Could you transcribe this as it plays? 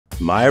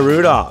Maya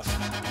Rudolph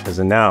has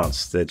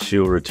announced that she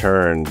will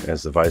return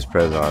as the vice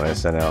president on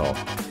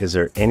SNL. Is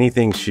there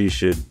anything she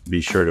should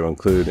be sure to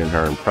include in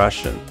her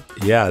impression?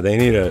 Yeah, they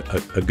need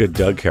a good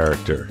Doug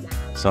character.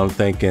 So I'm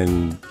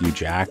thinking Hugh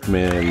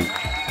Jackman,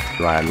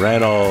 Ryan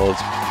Reynolds,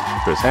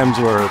 Chris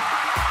Hemsworth.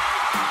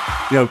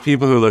 You know,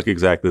 people who look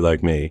exactly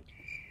like me.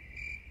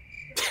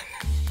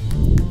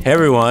 Hey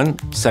everyone,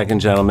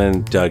 second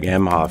gentleman Doug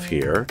Emhoff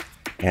here.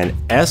 And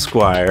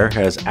Esquire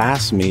has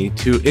asked me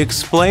to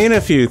explain a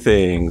few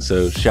things.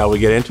 So shall we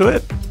get into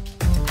it?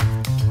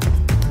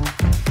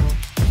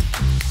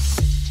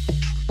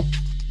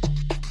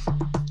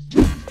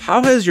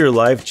 How has your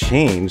life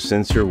changed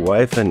since your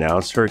wife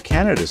announced her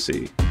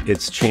candidacy?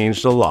 It's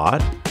changed a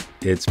lot.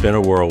 It's been a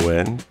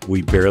whirlwind.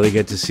 We barely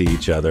get to see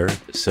each other.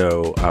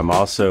 So I'm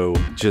also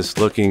just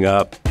looking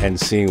up and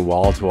seeing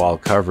wall-to-wall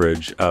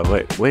coverage of,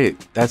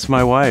 wait, that's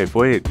my wife.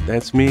 Wait,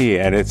 that's me.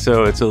 And it's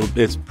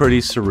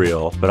pretty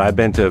surreal. But I've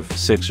been to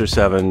 6 or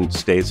 7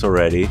 states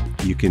already.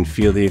 You can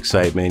feel the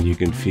excitement. You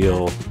can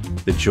feel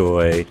the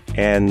joy.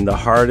 And the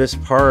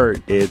hardest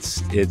part,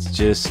 it's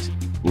just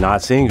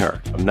not seeing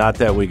her. Not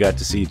that we got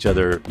to see each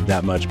other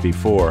that much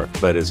before,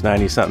 but it's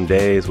 90-something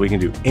days. We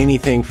can do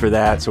anything for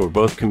that. So we're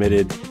both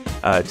committed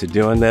to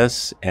doing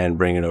this and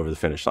bringing it over the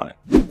finish line.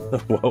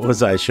 What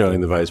was I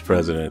showing the vice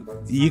president?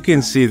 You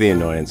can see the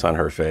annoyance on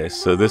her face.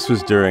 So this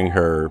was during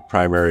her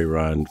primary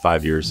run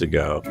 5 years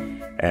ago.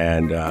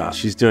 And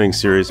she's doing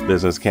serious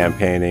business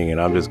campaigning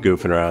and I'm just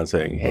goofing around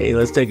saying, hey,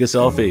 let's take a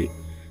selfie.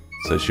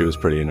 So she was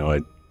pretty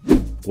annoyed.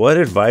 What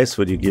advice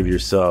would you give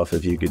yourself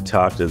if you could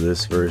talk to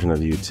this version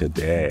of you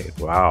today?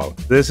 Wow.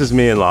 This is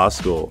me in law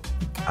school.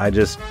 I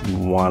just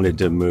wanted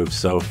to move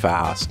so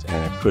fast and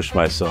I pushed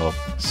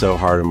myself so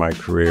hard in my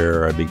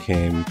career. I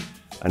became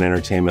an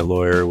entertainment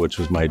lawyer, which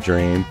was my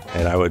dream.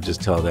 And I would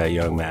just tell that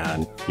young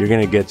man, you're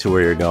going to get to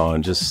where you're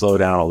going. Just slow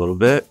down a little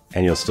bit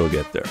and you'll still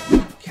get there.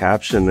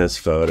 Caption this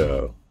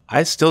photo.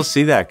 I still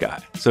see that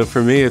guy. So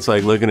for me, it's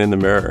like looking in the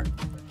mirror.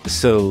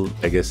 So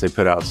I guess they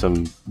put out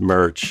some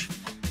merch.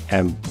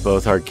 And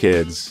both our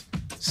kids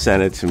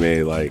sent it to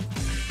me like,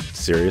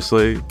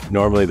 seriously?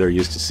 Normally they're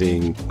used to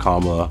seeing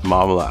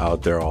Kamala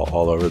out there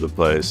all over the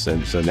place.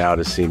 And so now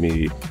to see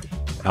me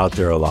out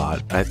there a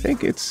lot, I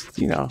think it's,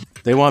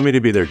 they want me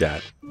to be their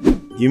dad.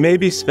 You may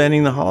be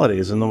spending the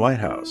holidays in the White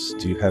House.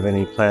 Do you have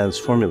any plans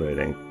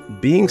formulating?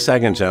 Being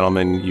second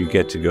gentleman, you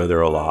get to go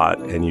there a lot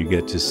and you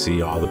get to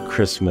see all the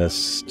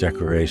Christmas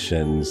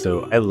decorations.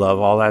 So I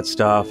love all that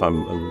stuff.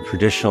 I'm a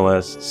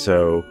traditionalist,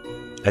 so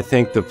I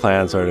think the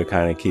plans are to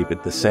kind of keep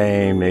it the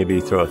same,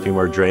 maybe throw a few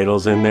more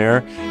dreidels in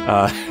there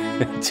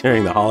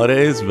during the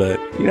holidays, but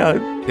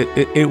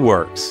it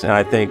works. And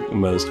I think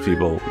most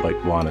people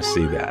want to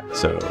see that.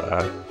 So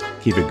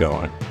keep it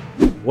going.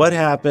 What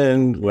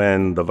happened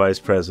when the vice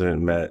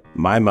president met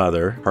my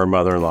mother, her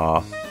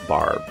mother-in-law,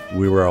 Barb?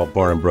 We were all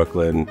born in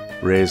Brooklyn,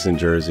 raised in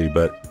Jersey,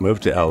 but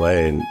moved to LA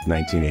in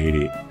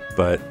 1980.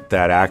 But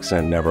that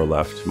accent never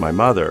left my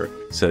mother.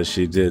 So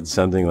she did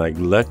something like,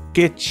 look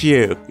at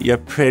you. You're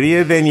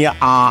prettier than you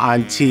are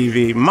on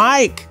TV.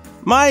 Mike,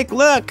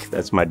 look.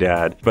 That's my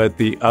dad. But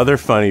the other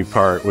funny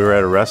part, we were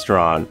at a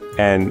restaurant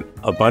and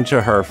a bunch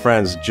of her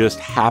friends just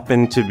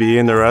happened to be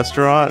in the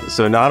restaurant.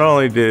 So not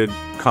only did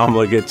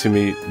Kamala get to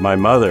meet my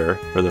mother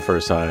for the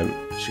first time,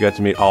 she got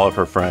to meet all of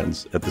her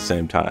friends at the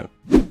same time.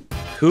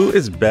 Who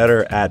is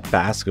better at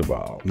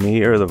basketball,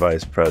 me or the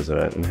vice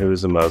president, and who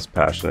is the most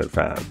passionate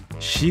fan?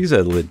 She's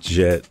a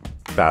legit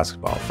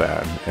basketball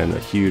fan and a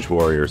huge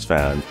Warriors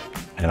fan,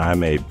 and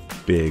I'm a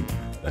big,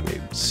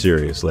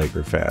 serious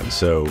Laker fan.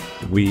 So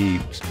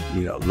we,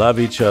 love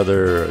each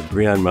other,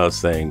 agree on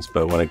most things,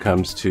 but when it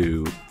comes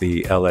to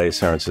the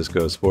LA-San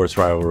Francisco sports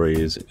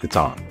rivalries, it's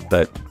on.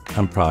 But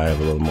I'm probably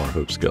have a little more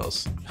hoop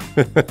skills.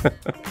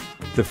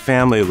 The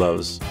family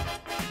loves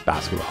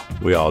basketball.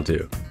 We all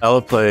do.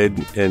 Ella played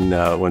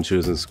when she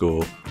was in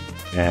school,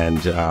 and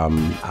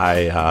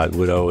I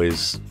would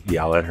always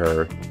yell at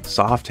her,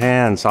 soft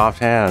hands,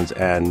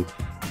 and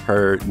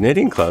her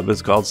knitting club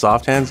is called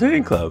Soft Hands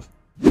Knitting Club.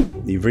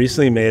 You've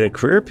recently made a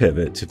career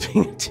pivot to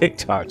being a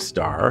TikTok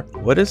star.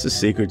 What is the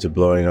secret to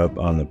blowing up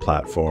on the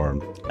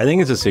platform? I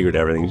think it's a secret to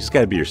everything. You just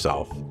got to be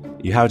yourself.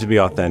 You have to be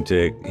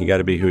authentic. You got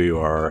to be who you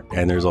are.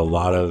 And there's a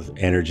lot of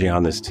energy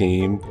on this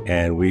team.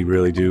 And we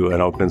really do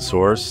an open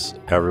source.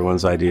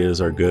 Everyone's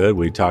ideas are good.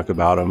 We talk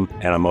about them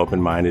and I'm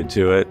open-minded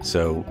to it.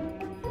 So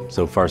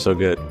far, so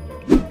good.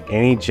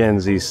 Any Gen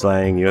Z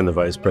slang you and the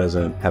vice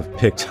president have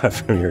picked up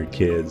from your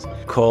kids?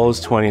 Cole's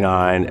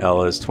 29,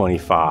 Ella's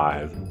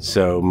 25.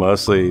 So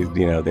mostly,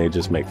 they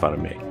just make fun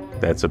of me.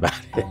 That's about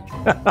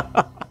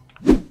it.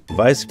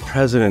 Vice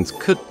President's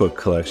cookbook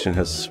collection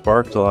has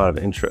sparked a lot of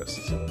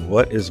interest.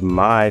 What is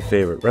my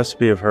favorite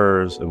recipe of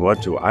hers, and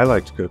what do I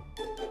like to cook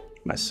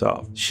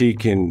myself? She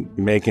can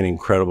make an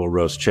incredible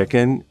roast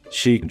chicken.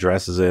 She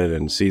dresses it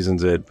and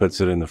seasons it,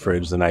 puts it in the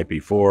fridge the night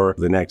before.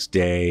 The next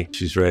day,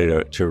 she's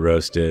ready to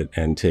roast it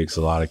and takes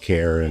a lot of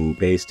care in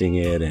basting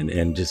it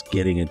and just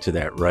getting it to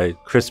that right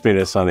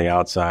crispiness on the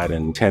outside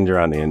and tender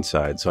on the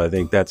inside. So I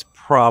think that's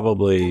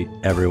probably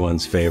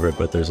everyone's favorite,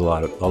 but there's a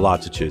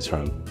lot to choose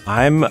from.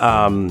 I'm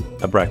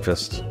a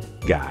breakfast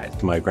guy.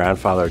 My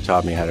grandfather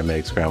taught me how to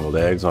make scrambled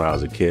eggs when I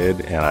was a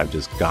kid, and I've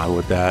just gone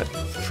with that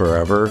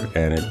forever,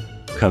 and it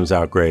comes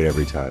out great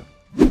every time.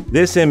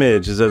 This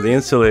image is of the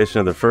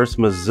installation of the first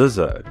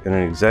mezuzah in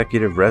an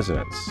executive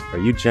residence. Are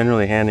you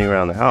generally handing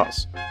around the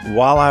house?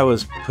 While I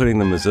was putting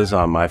the mezuzah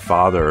on, my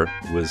father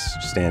was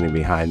standing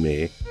behind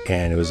me,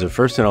 and it was the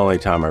first and only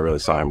time I really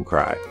saw him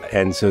cry.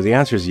 And so the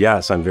answer is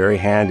yes, I'm very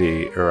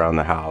handy around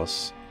the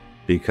house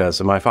because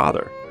of my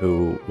father,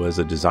 who was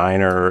a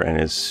designer and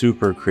is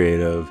super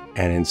creative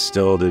and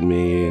instilled in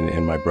me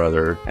and my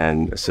brother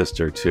and a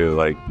sister too,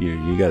 like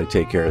you got to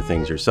take care of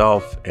things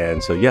yourself.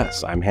 And so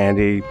yes, I'm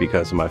handy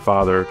because of my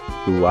father,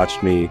 who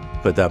watched me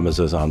put that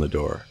mezuzah on the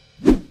door.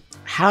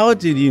 How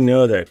did you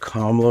know that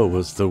Kamala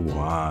was the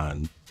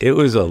one? It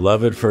was a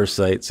love at first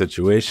sight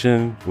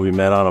situation. We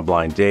met on a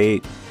blind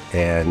date,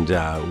 and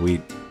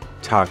we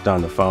talked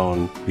on the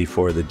phone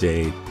before the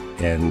date,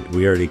 and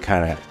we already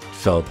kind of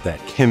felt that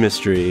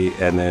chemistry.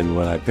 And then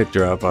when I picked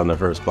her up on the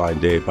first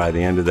blind date, by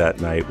the end of that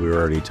night, we were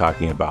already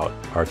talking about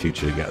our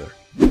future together.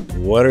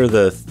 What are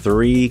the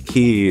 3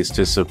 keys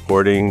to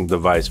supporting the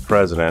vice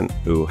president,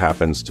 who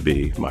happens to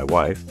be my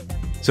wife?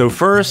 So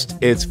first,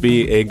 it's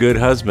be a good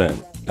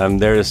husband. I'm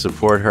there to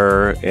support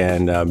her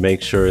and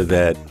make sure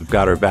that I've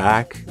got her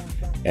back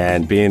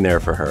and being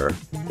there for her.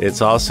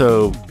 It's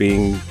also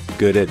being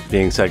good at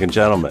being second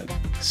gentleman.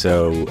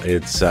 So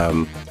it's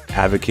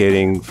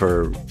advocating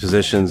for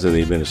positions in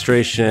the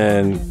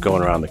administration,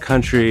 going around the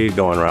country,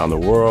 going around the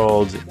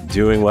world,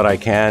 doing what I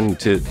can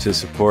to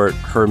support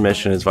her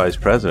mission as vice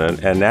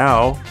president. And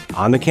now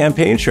on the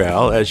campaign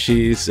trail, as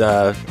she's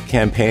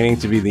campaigning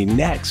to be the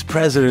next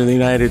president of the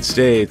United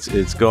States,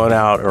 it's going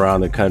out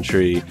around the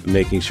country,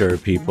 making sure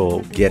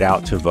people get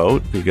out to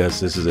vote, because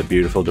this is a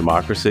beautiful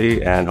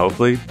democracy, and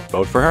hopefully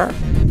vote for her.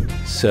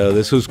 So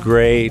this was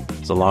great.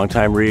 It's a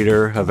longtime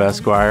reader of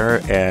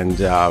Esquire, and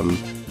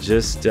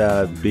just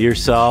be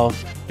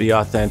yourself, be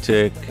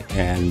authentic,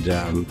 and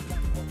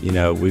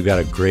we've got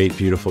a great,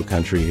 beautiful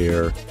country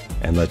here,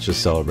 and let's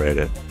just celebrate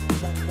it.